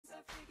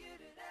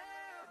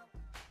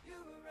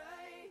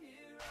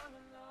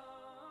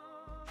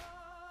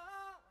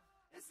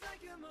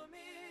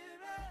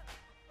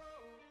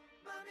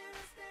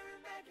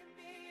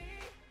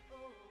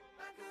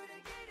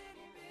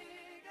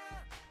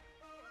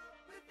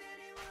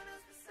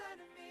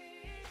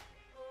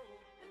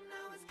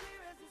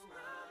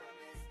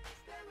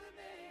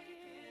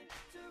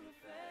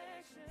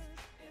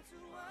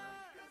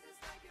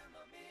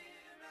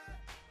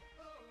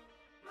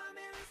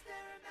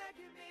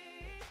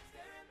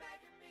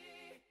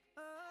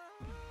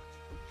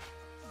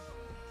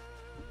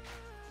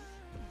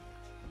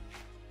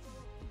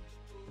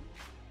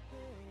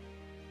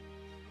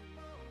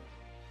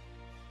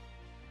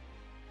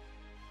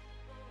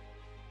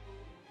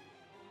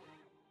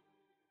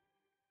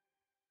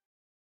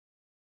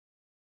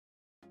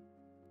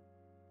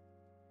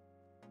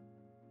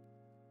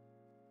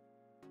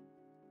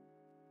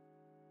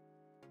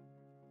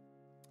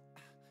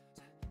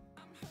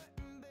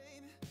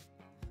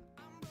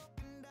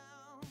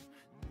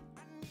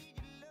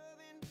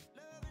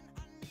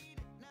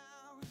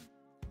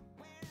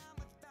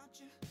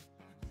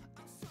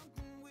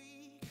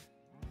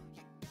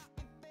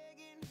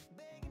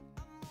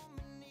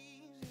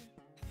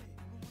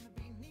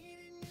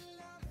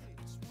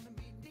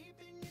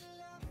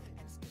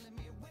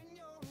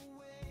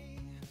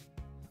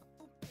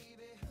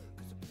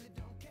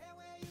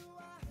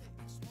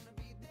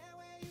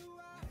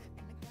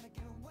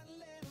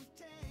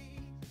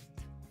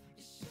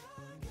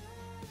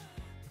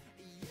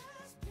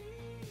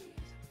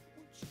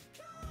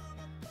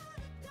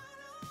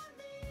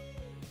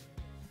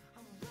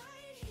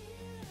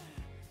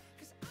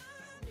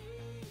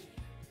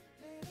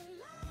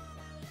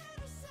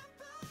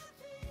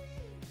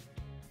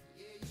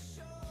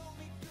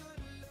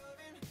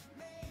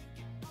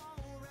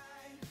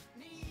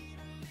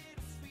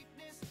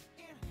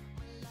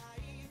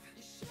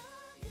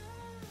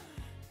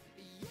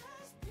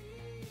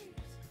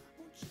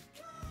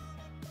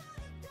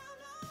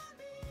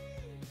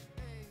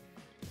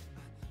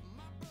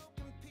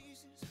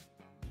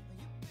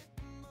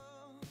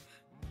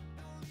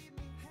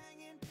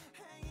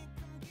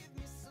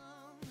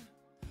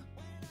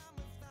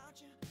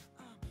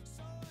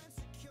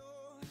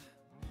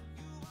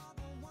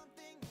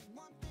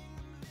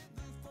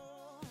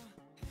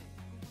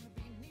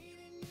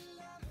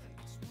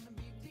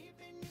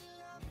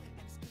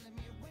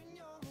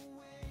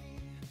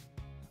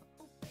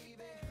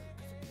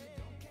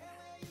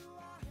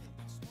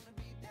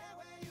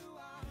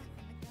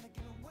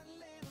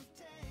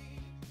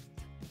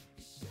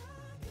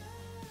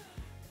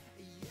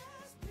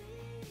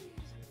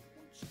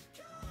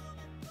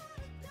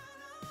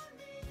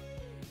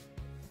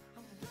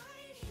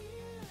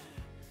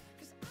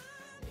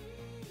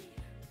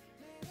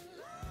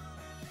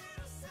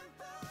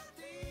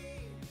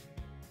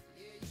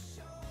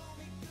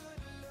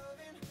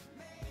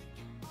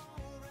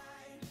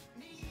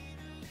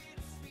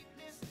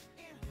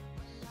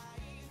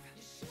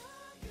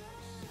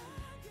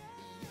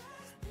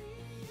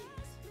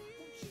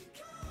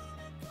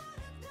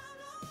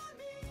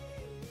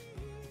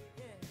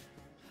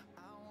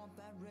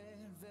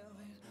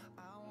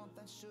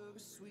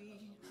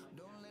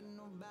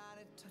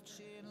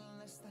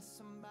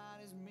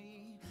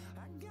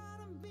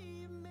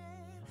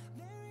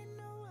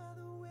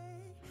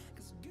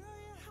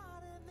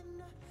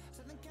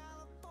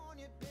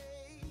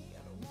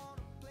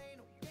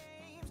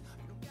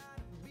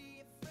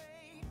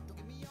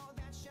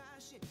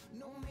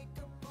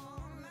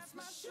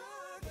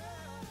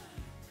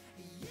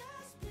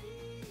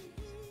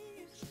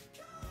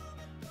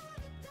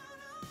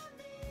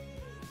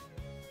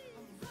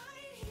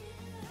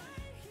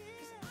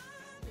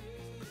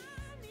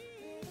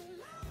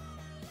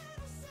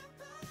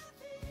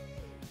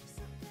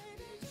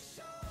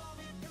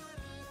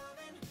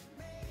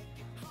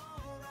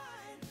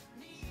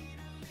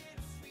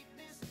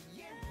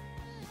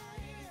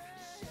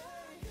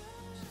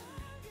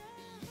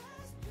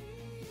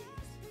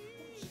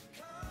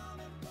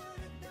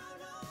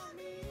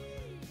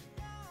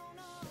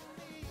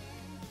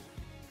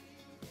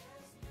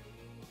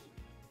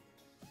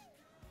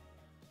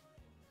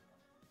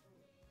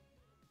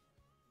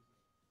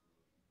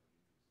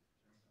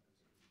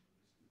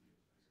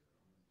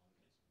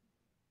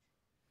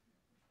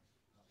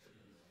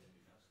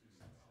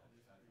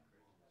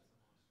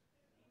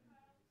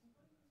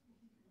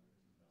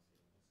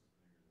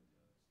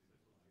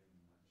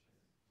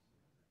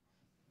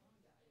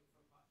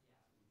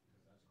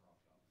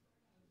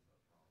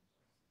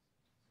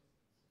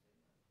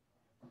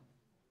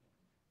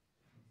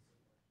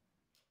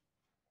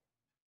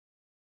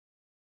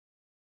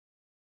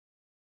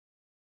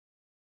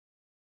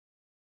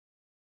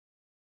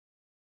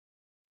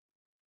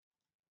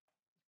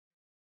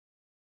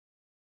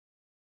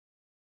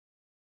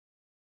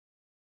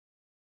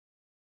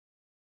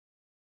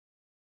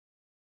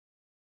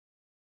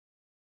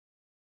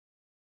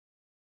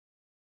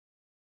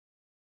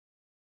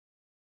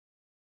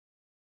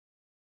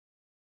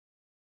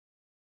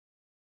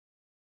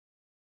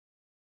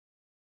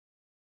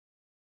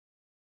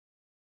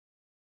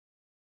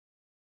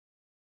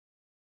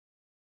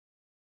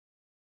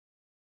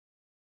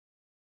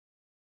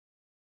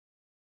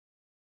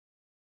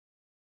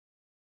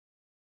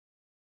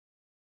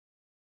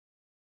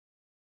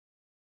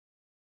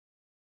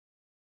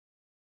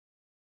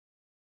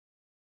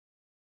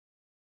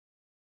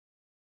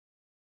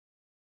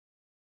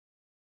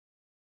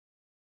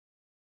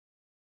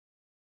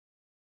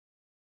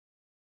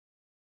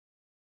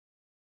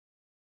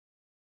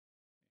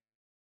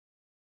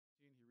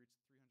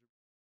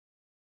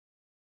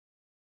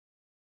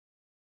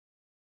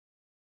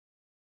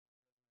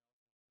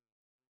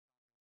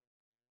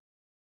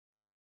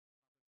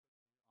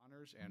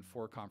honors and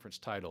 4 conference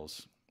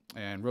titles.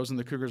 And Roseland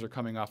the Cougars are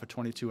coming off a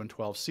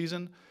 22-12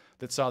 season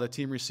that saw the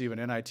team receive an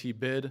NIT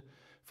bid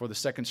for the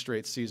 2nd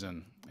straight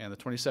season. And the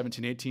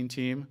 2017-18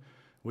 team,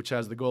 which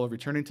has the goal of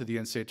returning to the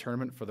NCAA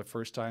tournament for the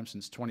first time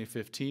since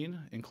 2015,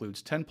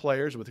 includes 10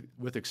 players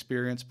with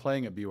experience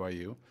playing at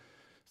BYU,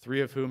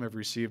 3 of whom have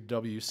received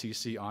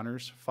WCC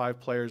honors, 5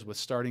 players with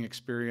starting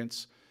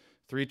experience,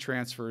 3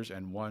 transfers,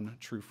 and 1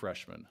 true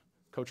freshman.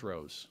 Coach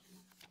Rose.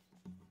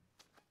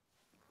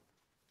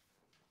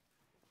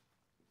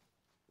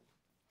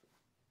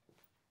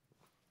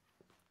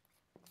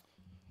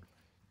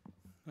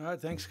 All right,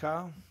 thanks,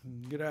 Kyle.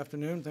 Good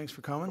afternoon. Thanks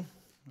for coming.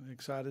 I'm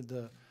excited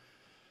to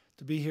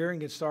be here and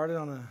get started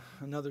on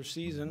another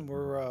season.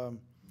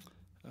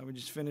 We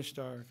just finished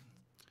our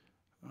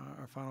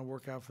final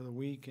workout for the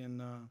week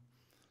and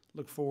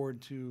look forward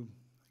to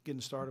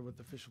getting started with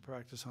official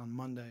practice on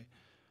Monday.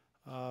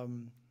 I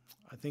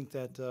think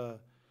that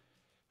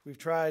we've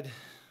tried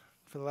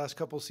for the last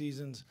couple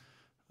seasons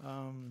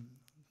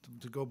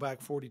to go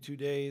back 42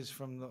 days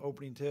from the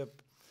opening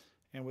tip.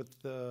 And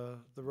with the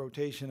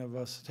rotation of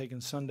us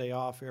taking Sunday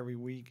off every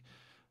week,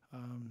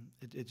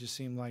 it just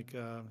seemed like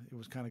it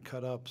was kind of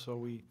cut up. So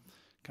we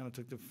kind of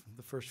took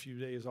the first few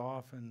days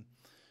off, and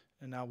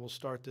now we'll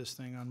start this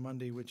thing on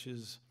Monday, which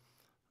is,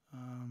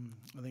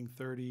 I think,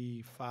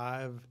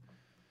 35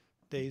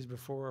 days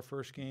before our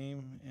first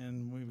game,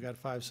 and we've got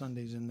 5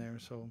 Sundays in there.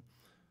 So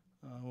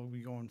we'll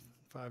be going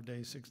 5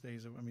 weeks, 6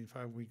 days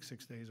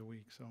a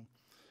week. So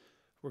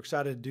we're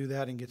excited to do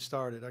that and get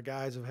started. Our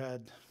guys have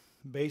had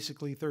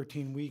basically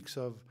 13 weeks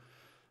of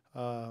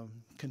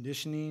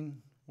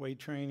conditioning, weight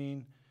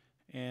training,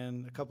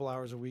 and a couple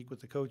hours a week with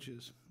the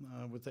coaches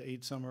with the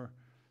 8 summer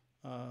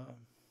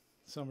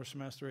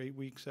semester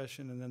 8-week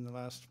session, and then the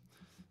last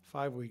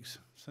 5 weeks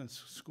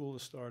since school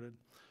has started.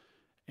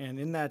 And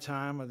in that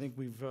time, I think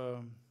we've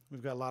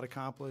got a lot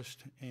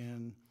accomplished,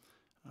 and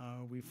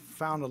we've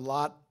found a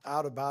lot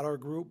out about our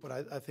group. But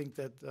I think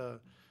that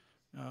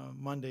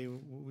Monday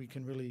we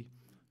can really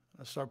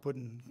start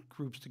putting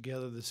groups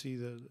together to see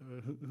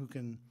who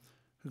can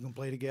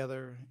play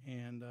together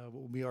and what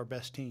will be our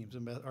best teams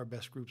and our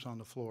best groups on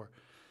the floor.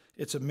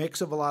 It's a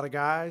mix of a lot of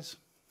guys.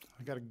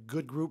 I got a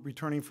good group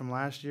returning from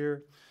last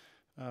year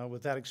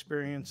with that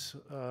experience,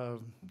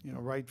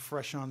 right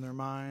fresh on their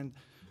mind.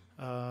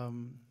 I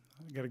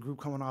got a group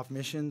coming off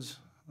missions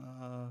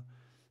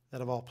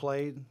that have all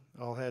played,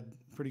 all had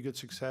pretty good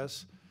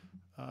success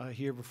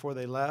here before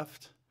they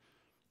left.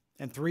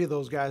 And 3 of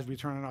those guys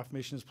returning off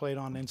missions played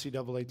on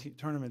NCAA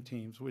tournament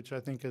teams, which I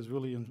think is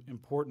really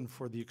important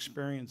for the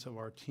experience of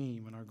our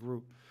team and our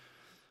group.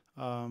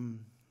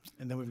 And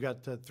then we've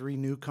got 3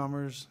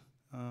 newcomers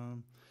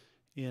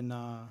in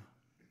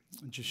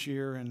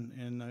Jashir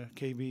and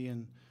KB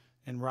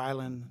and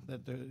Ryland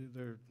that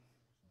they're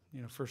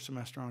first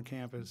semester on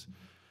campus.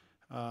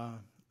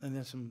 And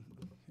then some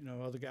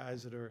other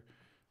guys that are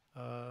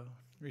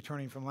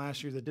returning from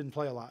last year that didn't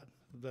play a lot,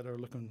 that are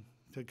looking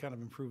to kind of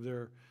improve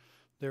their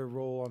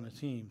role on the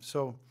team.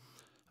 So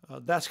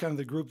that's kind of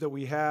the group that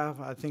we have.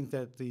 I think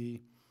that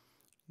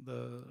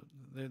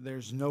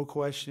there's no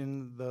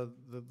question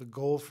the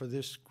goal for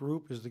this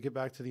group is to get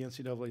back to the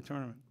NCAA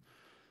tournament.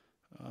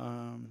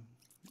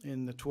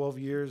 In the 12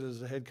 years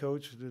as a head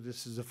coach,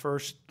 this is the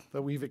first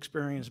that we've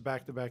experienced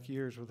back-to-back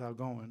years without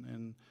going.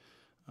 And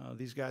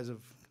these guys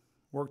have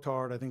worked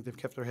hard. I think they've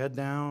kept their head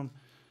down.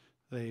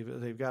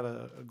 They've got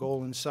a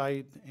goal in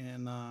sight,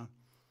 and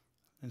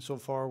so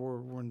far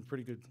we're in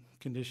pretty good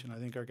condition. I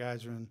think our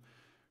guys are in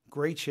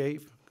great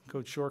shape.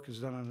 Coach Shork has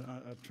done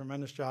a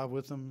tremendous job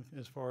with them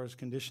as far as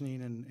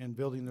conditioning and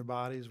building their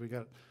bodies. We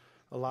got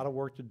a lot of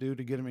work to do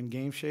to get them in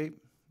game shape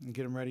and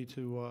get them ready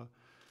to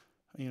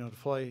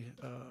play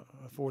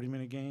a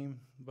 40-minute game.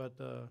 But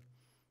the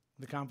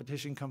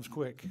competition comes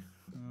quick.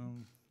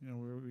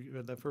 We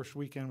had that first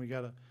weekend, we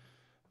got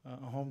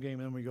a home game,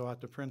 and then we go out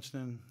to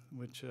Princeton,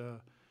 which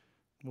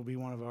will be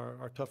one of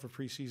our tougher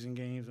preseason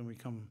games, and we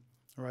come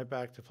right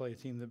back to play a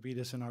team that beat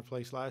us in our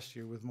place last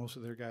year with most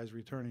of their guys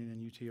returning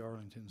in UT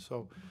Arlington.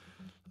 So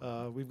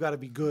we've got to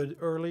be good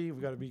early,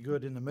 we've got to be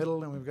good in the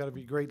middle, and we've got to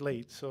be great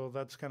late. So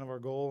that's kind of our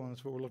goal, and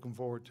that's what we're looking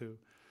forward to.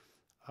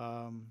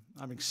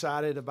 I'm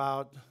excited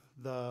about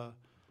the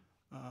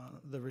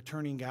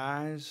returning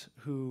guys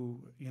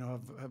who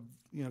have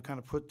kind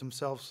of put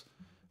themselves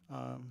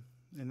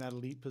in that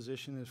elite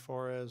position as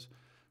far as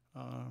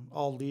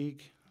all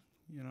league,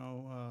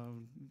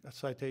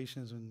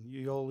 citations and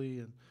Yoli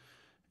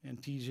and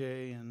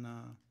TJ and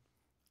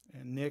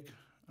Nick,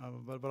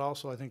 but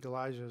also I think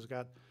Elijah has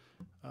got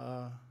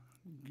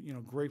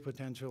great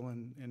potential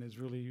and has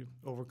really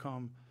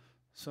overcome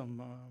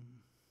some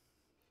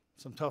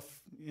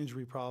tough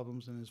injury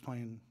problems and is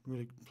playing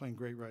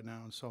great right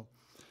now. And so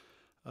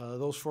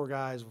those 4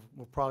 guys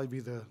will probably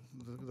be the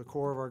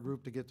core of our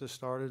group to get this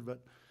started.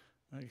 But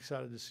I'm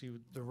excited to see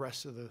the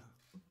rest of the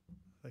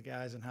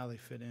guys and how they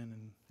fit in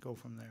and go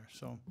from there.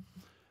 So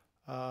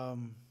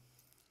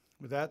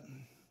with that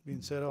being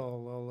said,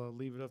 I'll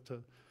leave it up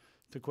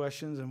to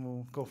questions, and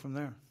we'll go from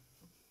there.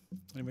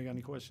 Anybody got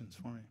any questions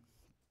for me?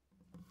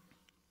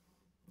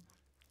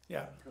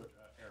 Yeah. Coach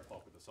Aaron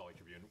Falk with the Salt Lake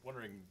Tribune.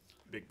 Wondering,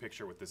 big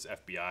picture with this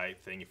FBI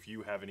thing, if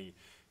you have any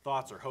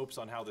thoughts or hopes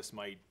on how this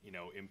might,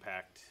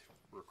 impact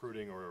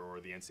recruiting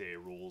or the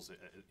NCAA rules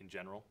in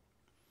general?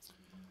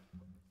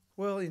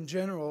 Well, in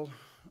general,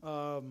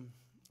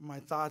 my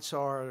thoughts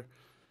are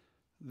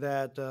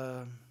that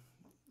the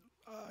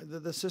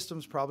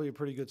system's probably a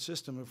pretty good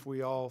system if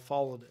we all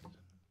followed it.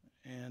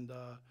 And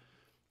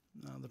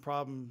the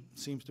problem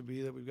seems to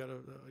be that we've got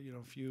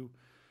a few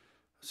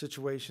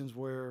situations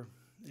where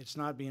it's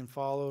not being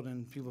followed,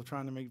 and people are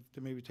trying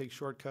to maybe take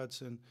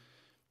shortcuts, and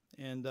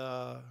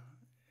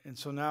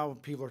so now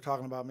people are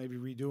talking about maybe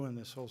redoing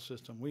this whole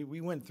system.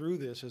 We went through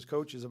this as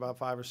coaches about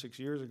 5 or 6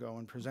 years ago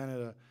and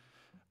presented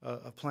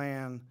a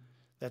plan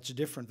that's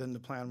different than the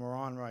plan we're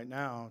on right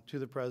now to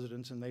the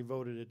presidents, and they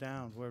voted it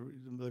down, where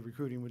the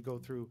recruiting would go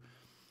through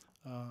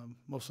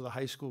most of the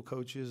high school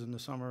coaches in the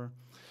summer,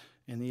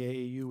 and the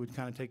AAU would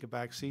kind of take a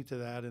back seat to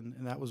that,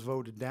 and that was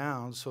voted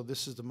down. So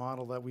this is the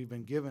model that we've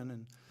been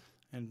given,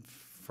 and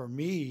for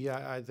me,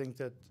 I think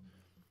that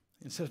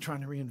instead of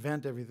trying to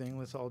reinvent everything,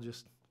 let's all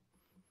just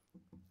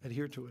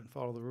adhere to it and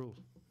follow the rules.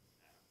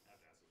 I have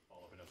to ask a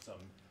follow-up. I know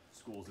some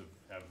schools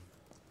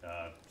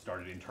have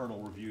started internal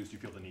reviews. Do you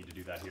feel the need to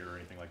do that here or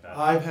anything like that?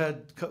 I've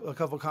had a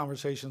couple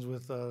conversations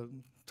with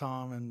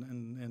Tom,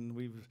 and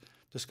we've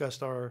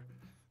discussed our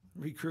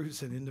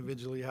recruits and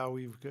individually how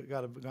we've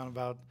gone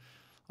about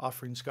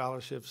offering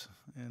scholarships,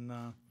 and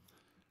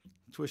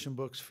tuition,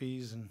 books,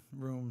 fees, and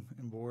room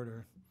and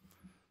board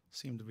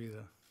seem to be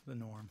the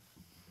norm.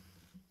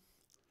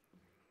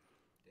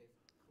 Dave,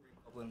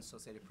 Copeland,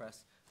 Associated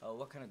Press.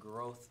 What kind of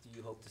growth do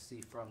you hope to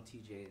see from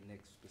TJ and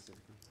Nick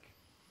specifically?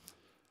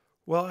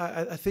 Well,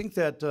 I think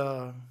that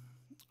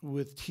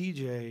with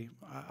TJ,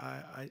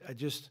 I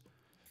just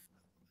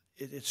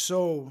it's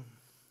so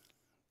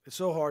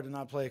hard to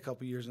not play a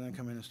couple years and then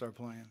come in and start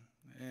playing.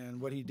 And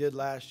what he did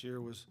last year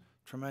was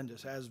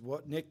tremendous, as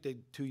what Nick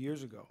did 2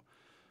 years ago.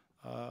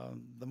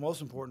 The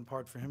most important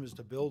part for him is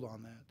to build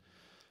on that.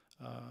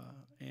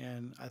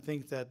 And I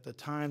think that the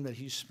time that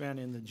he's spent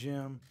in the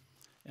gym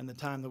and the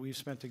time that we've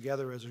spent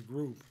together as a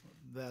group,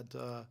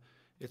 that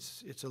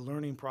it's a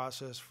learning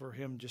process for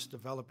him, just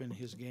developing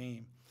his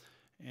game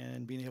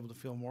and being able to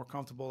feel more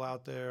comfortable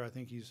out there. I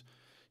think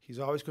he's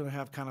always going to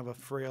have kind of a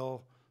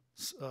frail,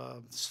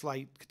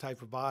 slight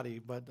type of body,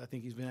 but I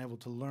think he's been able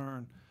to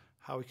learn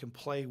how he can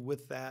play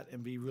with that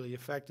and be really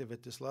effective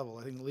at this level.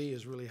 I think Lee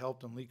has really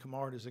helped him. Lee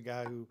Camard is a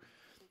guy who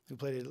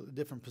played a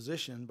different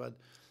position, but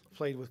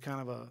played with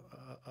kind of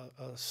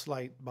a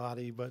slight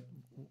body, but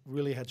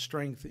really had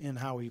strength in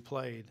how he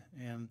played.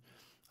 And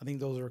I think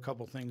those are a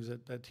couple things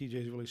that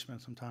TJ's really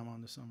spent some time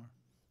on this summer.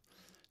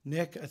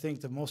 Nick, I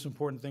think the most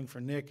important thing for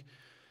Nick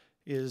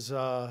is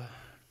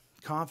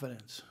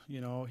confidence.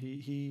 You know,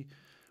 we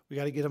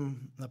got to get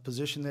him in a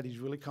position that he's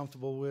really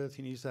comfortable with.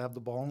 He needs to have the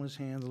ball in his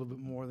hands a little bit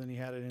more than he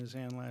had it in his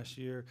hand last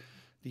year.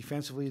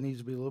 Defensively, he needs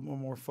to be a little bit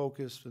more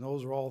focused, and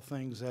those are all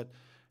things that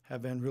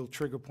have been real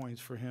trigger points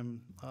for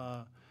him,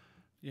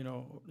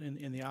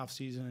 in the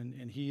offseason.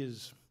 And he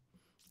is,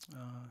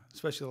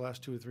 especially the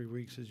last 2 or 3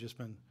 weeks, has just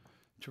been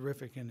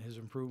terrific in his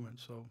improvement.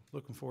 So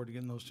looking forward to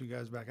getting those two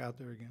guys back out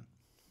there again.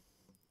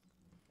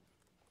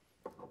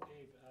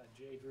 Dave,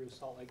 Jay Drew,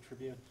 Salt Lake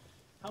Tribune.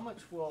 How much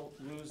will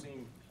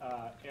losing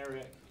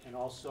Eric and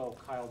also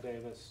Kyle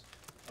Davis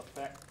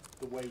affect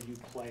the way you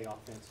play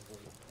offensively?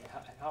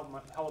 How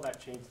will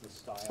that change the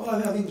style? Well,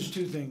 I think there's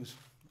two things.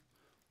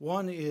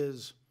 One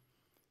is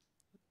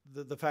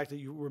the fact that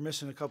we're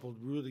missing a couple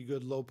of really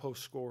good low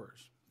post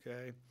scorers,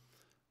 okay?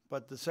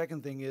 But the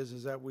second thing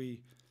is that we've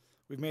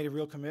made a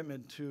real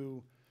commitment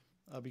to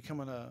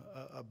becoming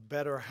a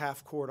better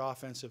half-court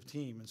offensive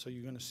team, and so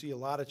you're going to see a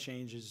lot of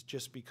changes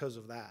just because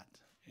of that.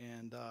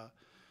 And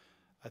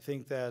I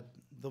think that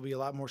there'll be a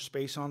lot more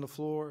space on the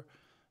floor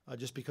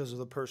just because of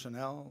the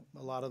personnel.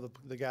 A lot of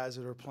the guys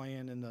that are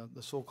playing in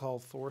the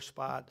so-called 4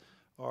 spot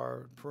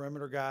are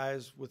perimeter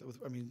guys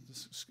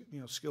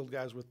skilled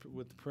guys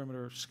with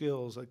perimeter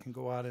skills that can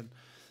go out and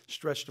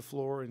stretch the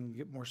floor and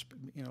get more,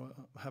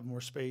 have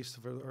more space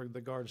for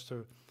the guards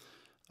to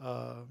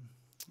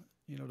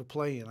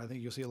play in. I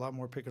think you'll see a lot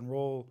more pick and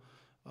roll,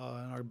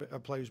 and our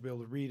players be able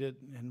to read it,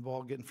 and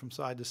ball getting from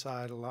side to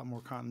side, a lot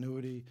more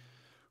continuity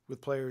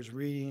with players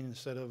reading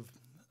instead of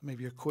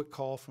maybe a quick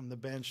call from the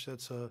bench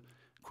that's a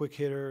quick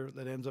hitter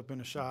that ends up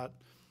in a shot,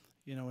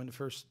 in the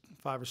first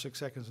 5 or 6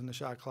 seconds in the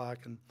shot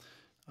clock. And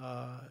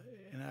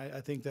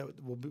I think that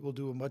we'll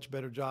do a much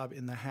better job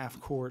in the half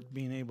court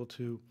being able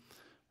to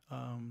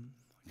kind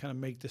of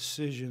make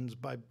decisions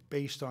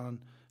based on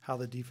how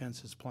the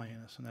defense is playing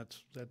us, and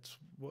that's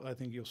what I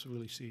think you'll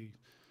really see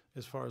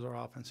as far as our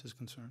offense is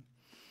concerned.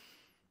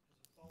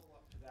 Follow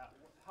up to that,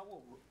 how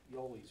will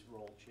Yoli's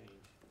role change?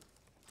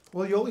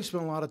 Well, Yoli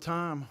spent a lot of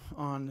time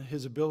on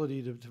his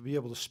ability to be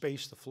able to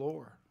space the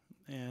floor,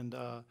 and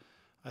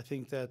I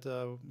think that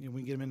we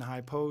can get him in the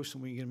high post,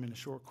 and we can get him in the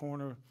short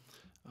corner.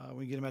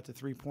 We can get him at the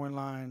three-point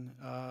line,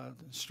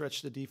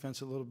 stretch the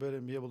defense a little bit,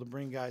 and be able to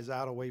bring guys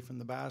out away from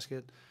the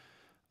basket.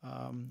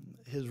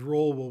 His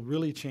role will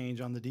really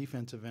change on the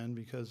defensive end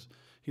because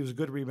he was a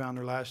good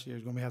rebounder last year.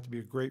 He's going to have to be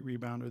a great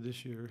rebounder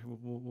this year.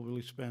 We'll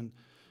really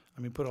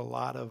put a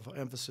lot of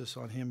emphasis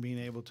on him being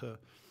able to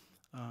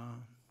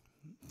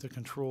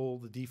control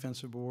the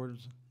defensive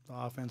boards, the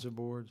offensive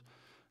boards.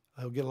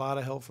 He'll get a lot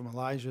of help from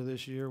Elijah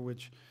this year,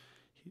 which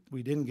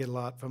we didn't get a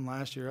lot from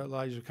last year.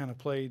 Elijah kind of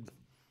played,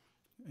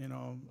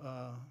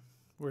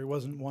 where he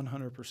wasn't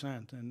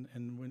 100%.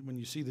 And when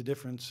you see the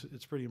difference,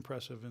 it's pretty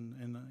impressive.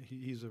 And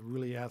he's a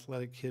really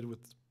athletic kid with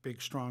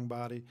big, strong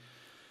body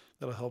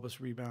that'll help us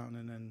rebound.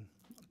 And then,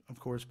 of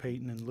course,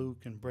 Peyton and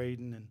Luke and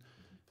Braden and,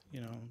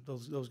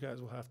 those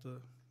guys will have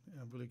to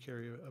really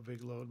carry a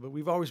big load. But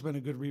we've always been a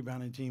good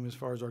rebounding team as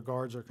far as our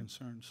guards are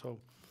concerned. So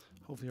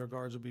hopefully our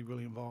guards will be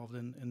really involved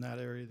in that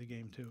area of the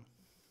game too.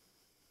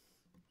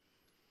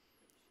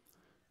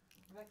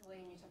 Rebecca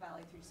Lane, Utah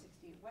Valley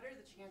 360. What are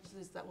the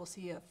chances that we'll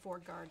see a 4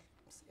 guard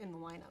in the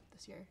lineup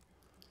this year?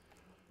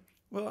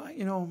 Well,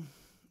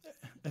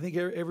 I think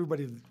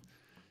everybody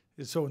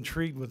is so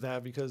intrigued with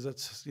that because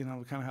that's,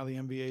 kind of how the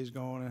NBA is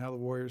going and how the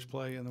Warriors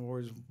play, and the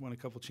Warriors won a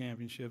couple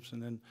championships.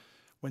 And then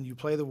when you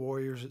play the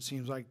Warriors, it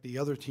seems like the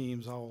other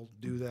teams all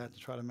do that to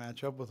try to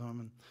match up with them.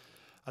 And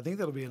I think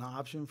that'll be an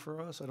option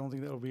for us. I don't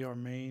think that'll be our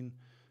main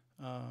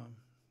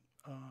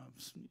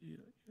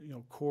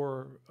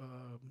core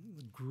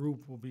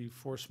group. Will be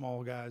 4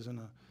 small guys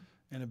and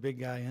a big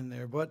guy in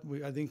there. But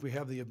I think we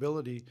have the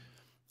ability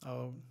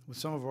with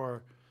some of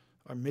our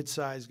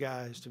mid-sized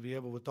guys to be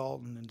able, with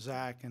Dalton and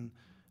Zach and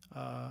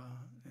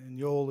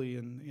Yoli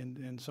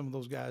and some of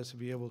those guys, to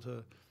be able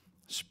to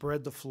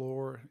spread the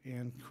floor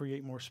and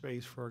create more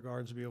space for our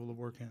guards to be able to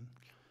work in.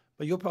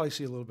 But you'll probably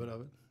see a little bit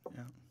of it,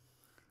 yeah.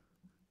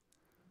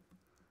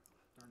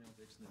 Darnell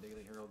Dixon, the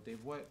Daily Herald.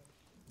 Dave, what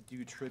do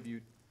you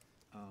attribute,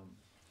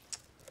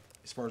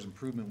 as far as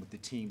improvement with the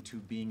team, to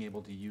being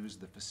able to use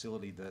the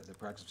facility, the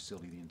practice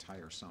facility, the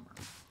entire summer?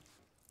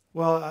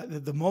 Well,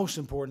 the most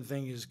important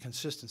thing is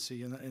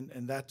consistency,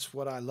 and that's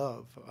what I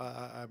love.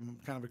 I'm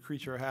kind of a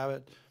creature of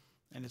habit,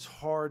 and it's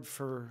hard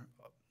for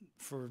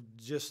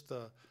just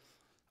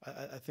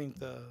I think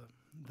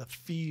the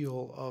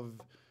feel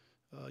of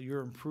your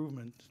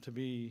improvement to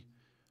be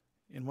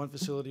in one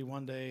facility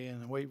one day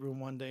and a weight room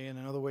one day and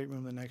another weight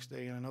room the next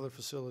day and another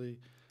facility,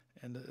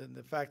 and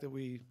the fact that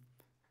we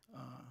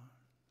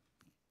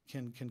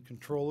can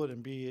control it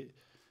and be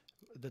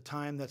the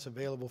time that's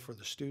available for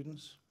the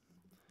students,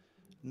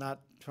 not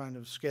trying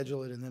to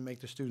schedule it and then make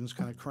the students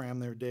kind of cram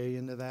their day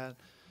into that.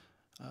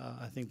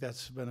 I think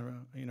that's been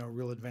a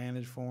real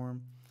advantage for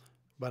them.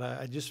 But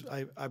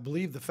I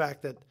believe the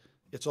fact that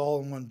it's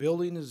all in one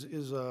building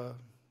is a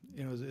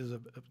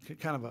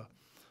kind of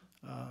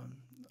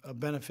a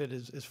benefit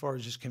as far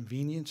as just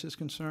convenience is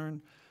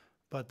concerned.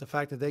 But the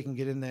fact that they can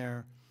get in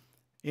there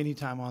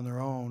anytime on their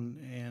own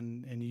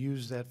and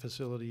use that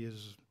facility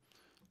is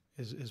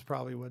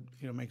probably what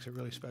makes it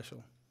really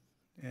special.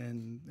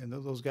 And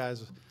those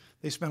guys,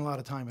 they spend a lot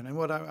of time in it. And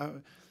what I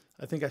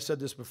think I said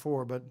this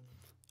before, but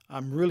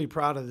I'm really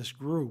proud of this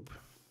group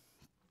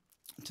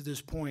to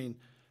this point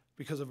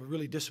because of a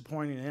really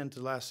disappointing end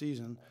to last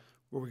season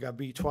where we got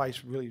beat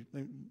twice, really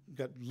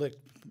got licked,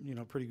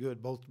 pretty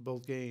good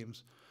both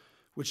games,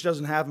 which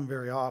doesn't happen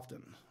very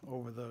often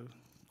over the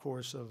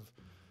course of,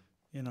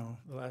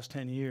 the last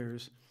 10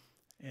 years.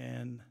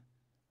 And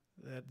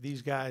that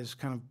these guys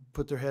kind of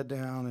put their head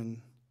down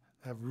and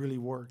have really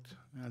worked.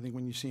 And I think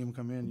when you see them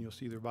come in, you'll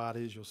see their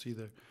bodies, you'll see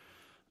the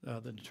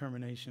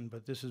determination.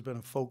 But this has been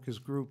a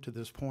focused group to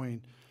this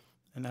point,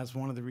 and that's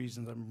one of the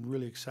reasons I'm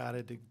really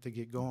excited to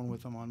get going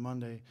with them on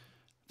Monday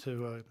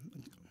to,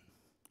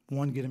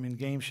 one, get them in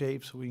game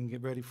shape so we can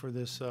get ready for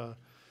this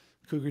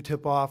Cougar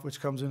tip-off, which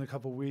comes in a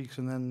couple weeks,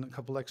 and then a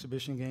couple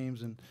exhibition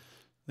games, and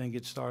then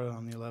get started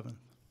on the 11th.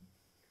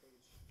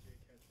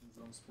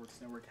 Zone Sports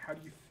Network. How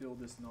do you feel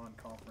this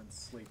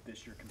non-conference slate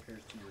this year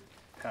compares to your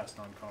past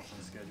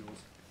non-conference schedules?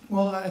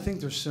 Well, I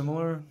think they're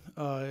similar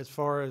as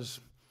far as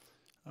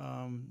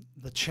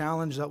the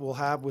challenge that we'll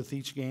have with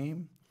each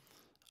game.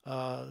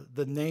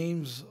 The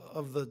names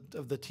of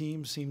the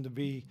teams seem to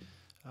be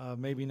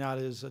maybe not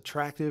as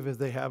attractive as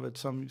they have at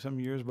some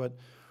years, but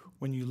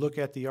when you look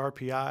at the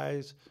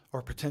RPIs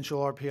or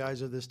potential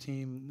RPIs of this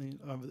team,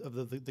 of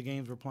the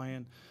games we're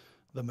playing,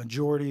 the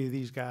majority of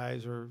these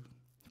guys are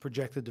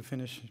projected to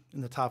finish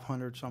in the top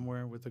 100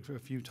 somewhere with a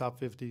few top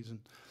 50s. And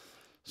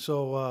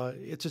so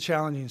it's a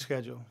challenging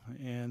schedule,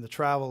 and the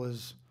travel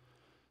is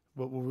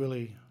what we'll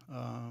really,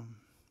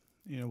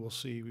 we'll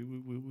see.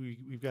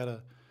 We've got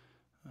a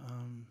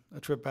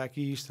trip back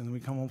east, and then we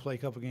come home, play a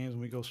couple games,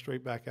 and we go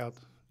straight back out,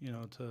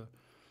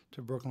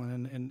 to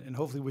Brooklyn, and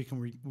hopefully we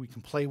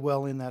can play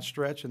well in that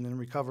stretch, and then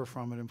recover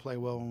from it and play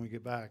well when we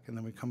get back, and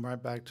then we come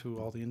right back to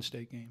all the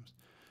in-state games,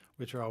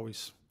 which are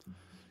always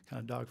kind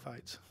of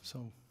dogfights.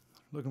 So,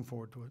 looking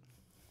forward to it.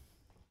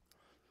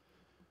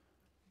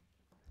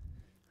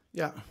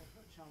 Yeah.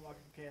 Sean Walker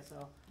from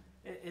KSL.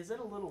 Is it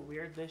a little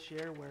weird this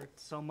year where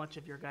so much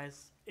of your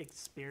guys'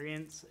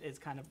 experience is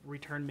kind of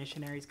return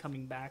missionaries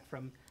coming back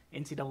from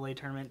NCAA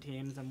tournament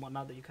teams and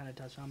whatnot that you kind of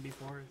touched on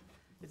before?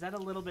 Is that a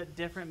little bit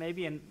different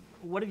maybe? And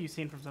what have you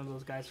seen from some of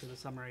those guys for the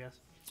summer, I guess?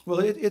 Well,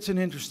 it's an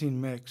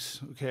interesting mix,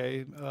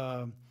 okay?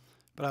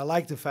 But I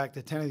like the fact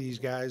that 10 of these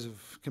guys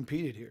have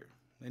competed here.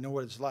 They know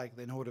what it's like.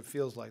 They know what it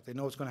feels like. They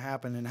know what's going to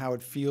happen and how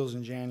it feels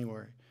in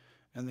January.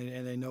 And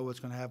they know what's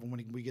going to happen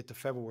when we get to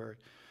February.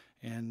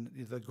 And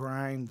the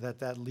grind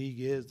that league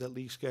is, that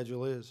league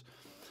schedule is.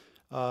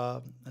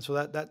 And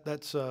so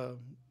that's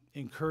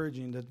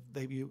encouraging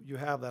that you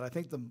have that. I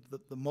think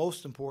the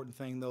most important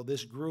thing, though,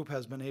 this group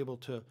has been able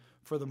to,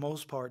 for the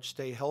most part,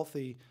 stay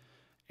healthy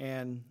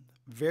and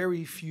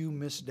very few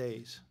missed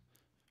days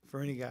for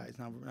any guys.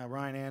 Now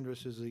Ryan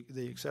Andrus is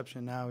the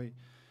exception. Now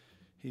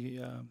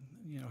he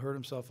hurt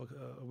himself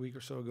a week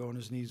or so ago, and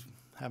his knee's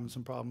having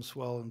some problems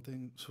swelling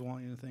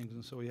and things,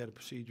 and so he had a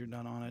procedure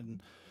done on it,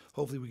 and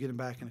hopefully we get him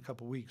back in a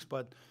couple weeks.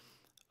 But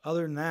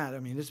other than that, I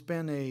mean, it's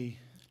been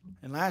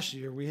and last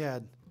year we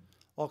had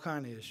all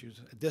kind of issues.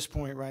 At this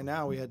point right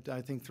now, we had,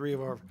 I think, 3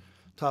 of our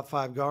top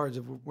 5 guards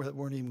that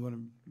weren't even going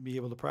to be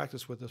able to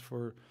practice with us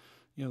for,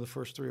 the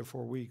first 3 or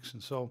 4 weeks.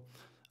 And so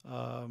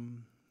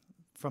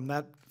from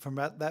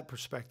that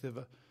perspective,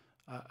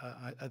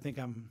 I think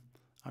I'm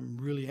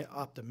really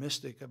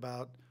optimistic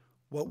about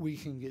what we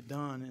can get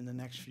done in the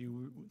next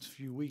few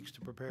weeks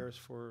to prepare us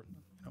for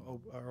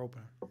our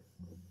opener.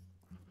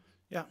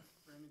 Yeah.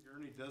 Randy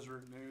Gurney,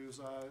 Deseret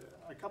News.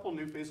 A couple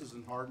new faces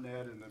in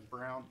Hardnett and then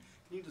Brown.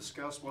 Can you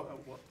discuss what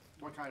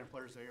kind of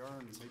players they are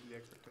and maybe the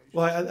expectations?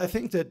 Well, I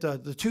think that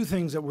the 2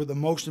 things that were the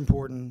most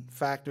important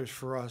factors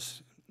for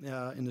us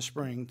in the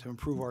spring to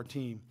improve our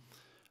team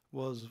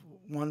was,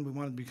 one, we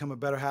wanted to become a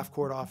better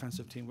half-court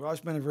offensive team. We've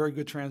always been a very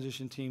good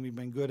transition team. We've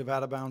been good at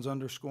out-of-bounds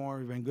underscoring.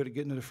 We've been good at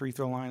getting to the free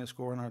throw line and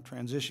scoring. Our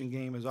transition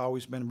game has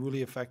always been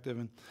really effective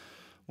and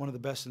one of the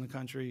best in the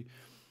country.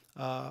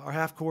 Our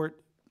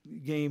half-court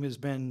game has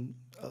been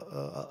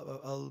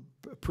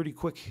pretty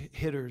quick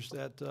hitters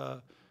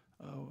that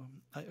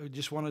I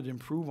just wanted to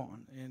improve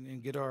on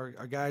and get our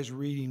guys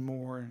reading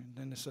more. And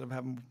then instead of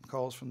having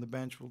calls from the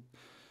bench, we'll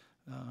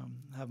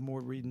have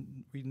more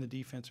reading the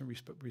defense and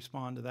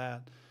respond to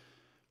that.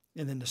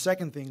 And then the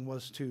second thing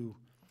was to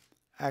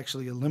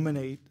actually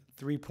eliminate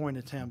three-point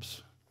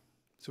attempts.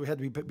 So we had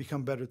to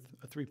become better,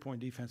 a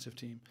three-point defensive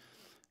team.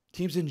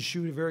 Teams didn't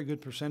shoot a very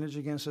good percentage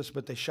against us,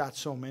 but they shot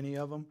so many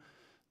of them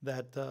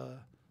that the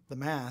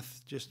math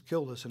just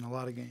killed us in a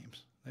lot of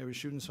games. They were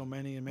shooting so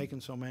many and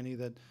making so many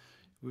that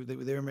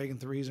they were making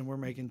threes and we're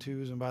making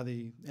twos, and by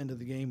the end of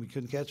the game, we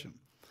couldn't catch them.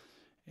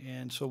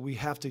 And so we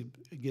have to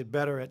get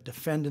better at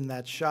defending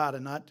that shot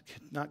and not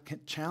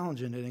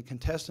challenging it and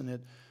contesting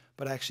it,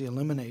 but actually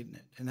eliminating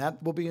it. And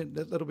that'll be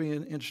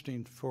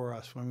interesting for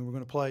us. I mean, we're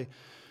going to play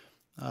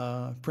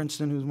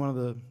Princeton, who's one of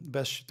the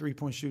best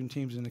three-point shooting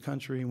teams in the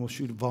country, and we'll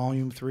shoot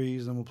volume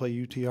threes. Then we'll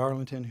play UT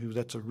Arlington,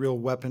 that's a real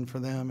weapon for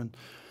them.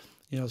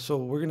 And so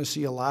we're going to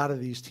see a lot of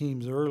these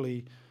teams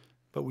early,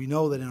 but we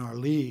know that in our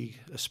league,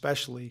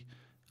 especially,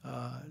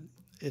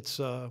 it's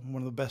one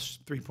of the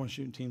best three-point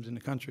shooting teams in the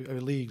country, or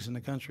leagues in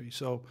the country.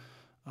 So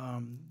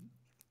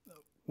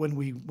when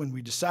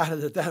we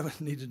decided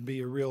that needed to be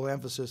a real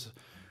emphasis,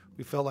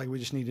 we felt like we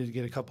just needed to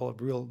get a couple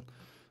of real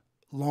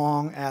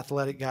long,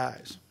 athletic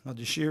guys. Now,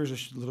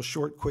 Deshier's a little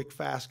short, quick,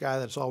 fast guy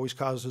that's always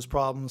caused us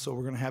problems, so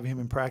we're going to have him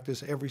in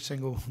practice every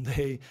single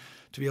day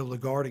to be able to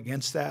guard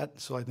against that.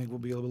 So I think we'll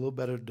be a little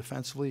better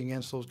defensively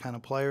against those kind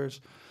of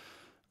players.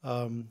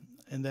 And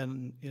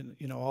then,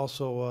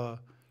 also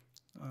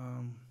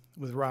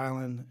with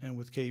Ryland and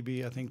with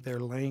KB, I think their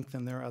length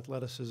and their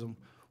athleticism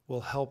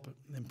will help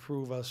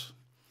improve us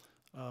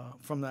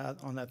on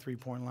that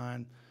three-point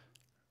line.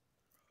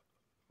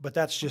 But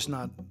that's just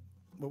not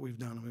what we've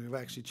done. I mean, we've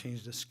actually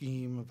changed the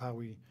scheme of how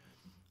we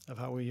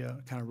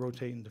kind of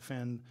rotate and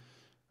defend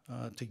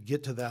to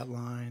get to that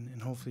line,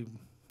 and hopefully,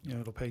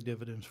 it'll pay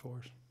dividends for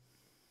us.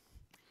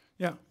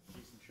 Yeah.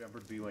 Jason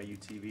Shepard, BYU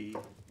TV.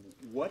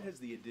 What has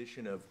the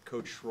addition of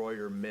Coach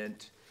Schroyer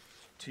meant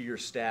to your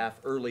staff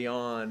early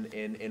on,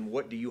 and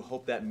what do you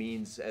hope that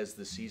means as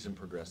the season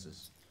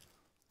progresses?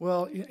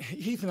 Well,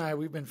 Heath and I,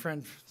 we've been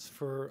friends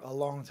for a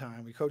long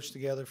time. We coached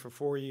together for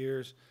 4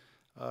 years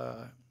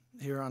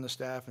here on the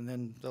staff, and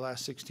then the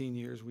last 16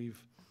 years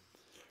we've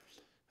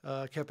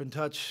kept in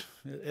touch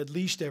at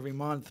least every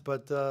month.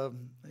 But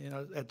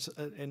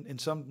in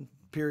some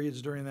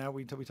periods during that,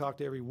 we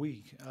talked every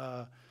week.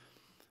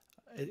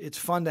 It's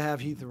fun to have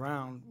Heath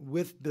around.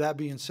 With that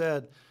being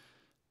said,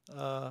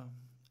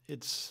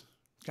 it's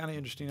kind of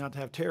interesting not to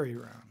have Terry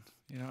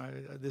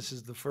around. This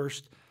is the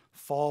first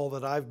fall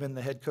that I've been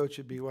the head coach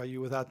at BYU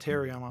without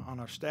Terry on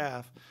our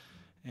staff,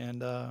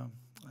 and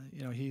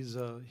he's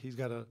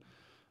got a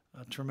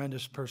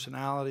tremendous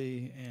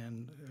personality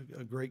and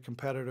a great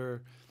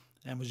competitor,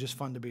 and was just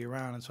fun to be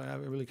around. And so I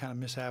really kind of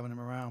miss having him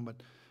around.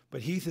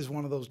 But Heath is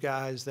one of those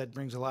guys that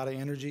brings a lot of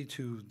energy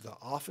to the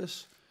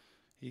office.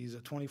 He's a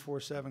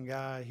 24/7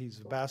 guy.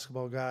 He's a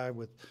basketball guy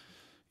with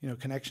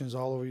connections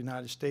all over the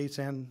United States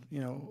and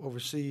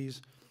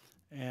overseas,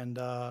 and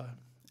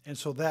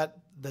so that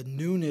the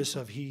newness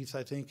of Heath,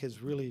 I think,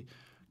 has really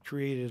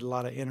created a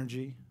lot of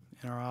energy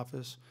in our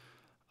office.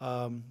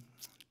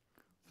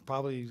 Part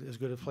probably as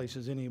good a place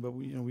as any, but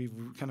we've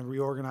kind of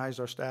reorganized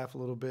our staff a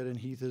little bit, and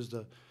Heath is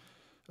the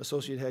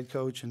associate head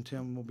coach, and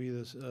Tim will be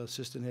the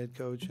assistant head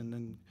coach, and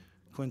then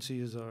Quincy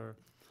is our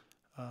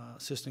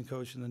assistant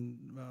coach, and then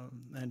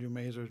Andrew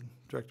Mazer,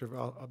 director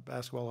of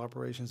basketball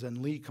operations, and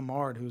Lee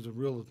Camard, who's a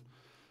real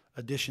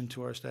addition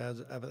to our staff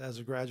as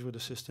a graduate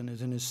assistant,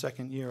 is in his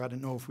second year. I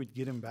didn't know if we'd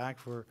get him back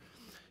for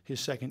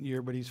his second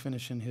year, but he's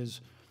finishing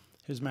his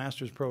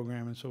master's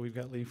program, and so we've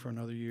got Lee for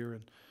another year,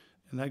 and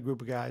that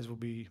group of guys will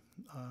be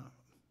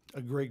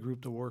a great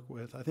group to work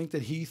with. I think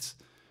that Heath,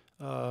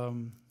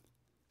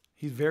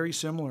 he's very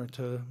similar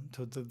to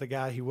the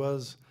guy he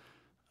was,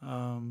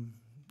 20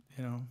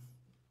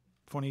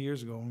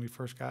 years ago when we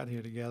first got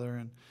here together,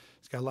 and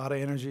he's got a lot of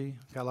energy,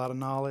 got a lot of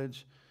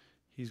knowledge.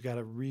 He's got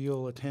a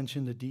real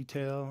attention to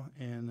detail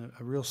and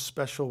a real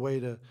special way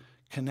to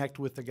connect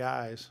with the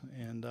guys.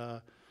 And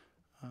I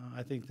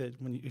think that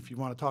if you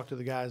want to talk to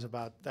the guys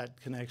about that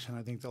connection,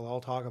 I think they'll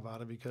all talk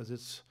about it because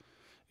it's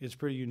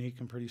pretty unique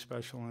and pretty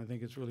special, and I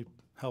think it's really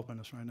helping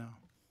us right now.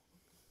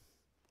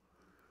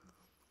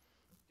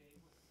 Dave,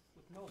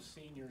 with no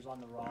seniors on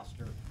the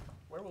roster,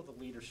 where will the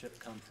leadership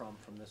come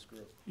from this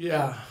group?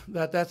 Yeah,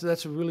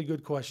 that's a really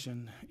good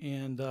question.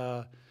 And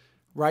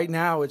right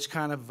now it's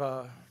kind of,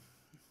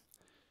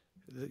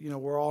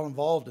 we're all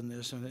involved in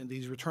this. And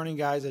these returning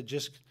guys that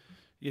just,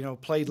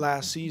 played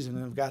last season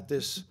and have got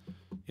this,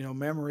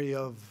 memory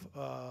of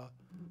a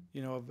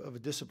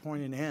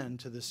disappointing end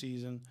to the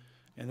season.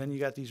 And then you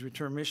got these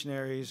return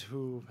missionaries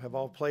who have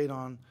all played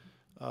on,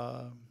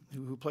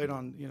 who played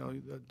on,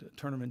 the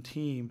tournament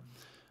team.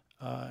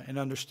 And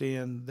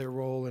understand their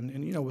role,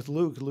 and with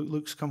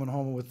Luke's coming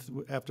home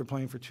after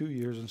playing for 2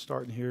 years and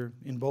starting here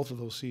in both of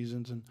those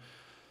seasons, and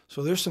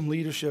so there's some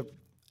leadership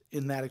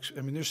in that.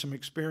 There's some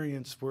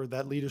experience where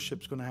that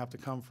leadership's going to have to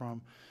come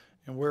from,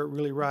 and where it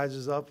really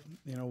rises up.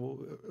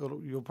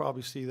 You'll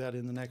probably see that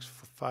in the next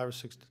 5 or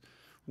 6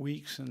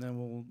 weeks, and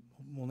then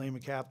we'll name the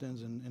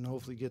captains and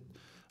hopefully get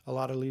a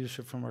lot of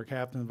leadership from our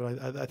captain.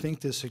 But I think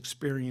this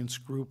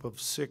experienced group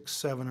of 6,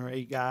 7, or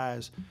 8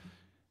 guys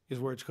is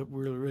where it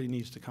really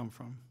needs to come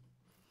from.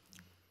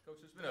 Coach,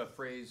 there's been a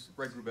phrase,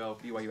 Greg Wrubell,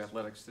 BYU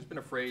Athletics, there's been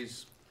a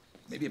phrase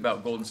maybe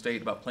about Golden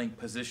State, about playing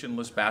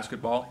positionless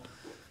basketball.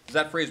 Does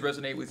that phrase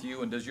resonate with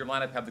you, and does your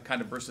lineup have the kind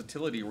of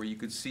versatility where you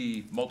could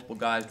see multiple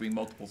guys doing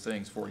multiple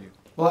things for you?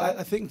 Well,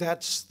 I think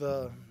that's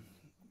the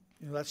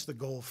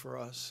goal for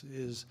us,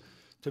 is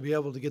to be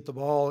able to get the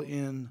ball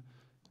in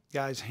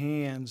guys'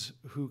 hands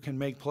who can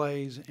make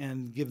plays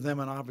and give them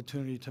an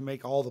opportunity to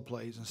make all the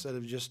plays instead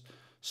of just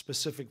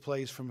specific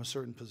plays from a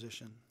certain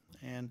position.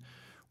 And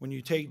when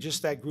you take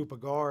just that group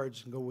of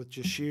guards and go with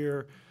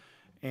Jashir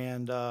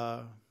and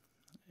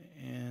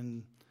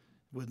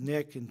with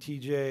Nick and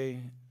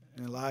TJ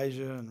and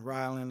Elijah and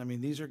Ryland,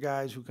 these are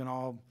guys who can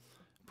all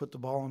put the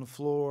ball on the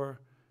floor.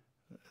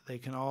 They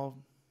can all,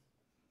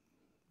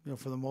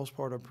 for the most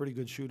part, are pretty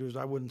good shooters.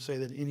 I wouldn't say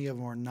that any of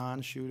them are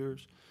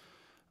non-shooters.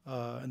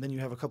 And then you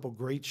have a couple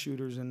great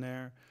shooters in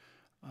there.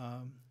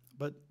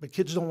 But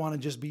kids don't want to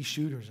just be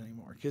shooters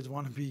anymore. Kids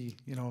want to be,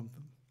 they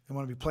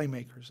want to be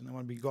playmakers, and they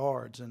want to be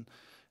guards, and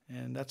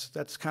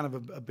that's kind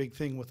of a big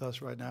thing with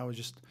us right now, is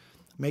just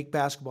make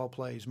basketball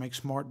plays, make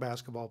smart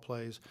basketball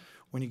plays.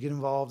 When you get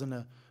involved in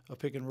a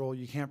pick and roll,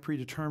 you can't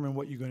predetermine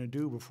what you're going to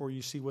do before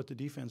you see what the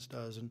defense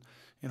does,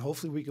 and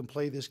hopefully we can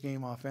play this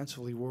game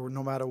offensively where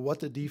no matter what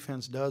the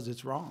defense does,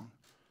 it's wrong.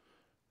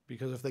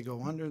 Because if they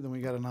go under, then we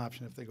got an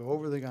option. If they go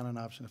over, they got an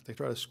option. If they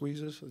try to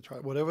squeeze us,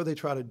 whatever they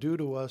try to do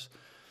to us,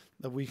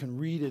 that we can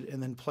read it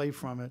and then play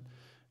from it,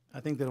 I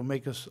think that'll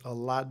make us a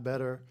lot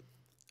better,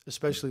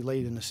 especially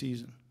late in the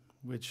season,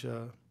 which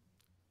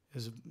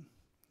is,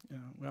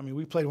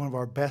 we played one of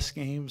our best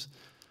games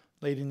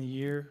late in the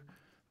year,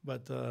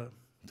 but to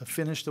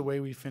finish the way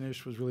we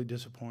finished was really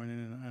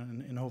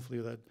disappointing, and hopefully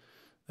that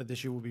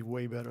this year will be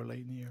way better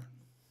late in the year.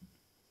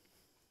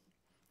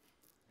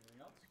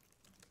 Anything else?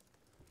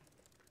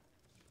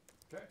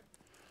 Okay.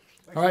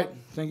 All right,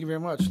 thank you very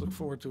much. Look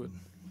forward to it.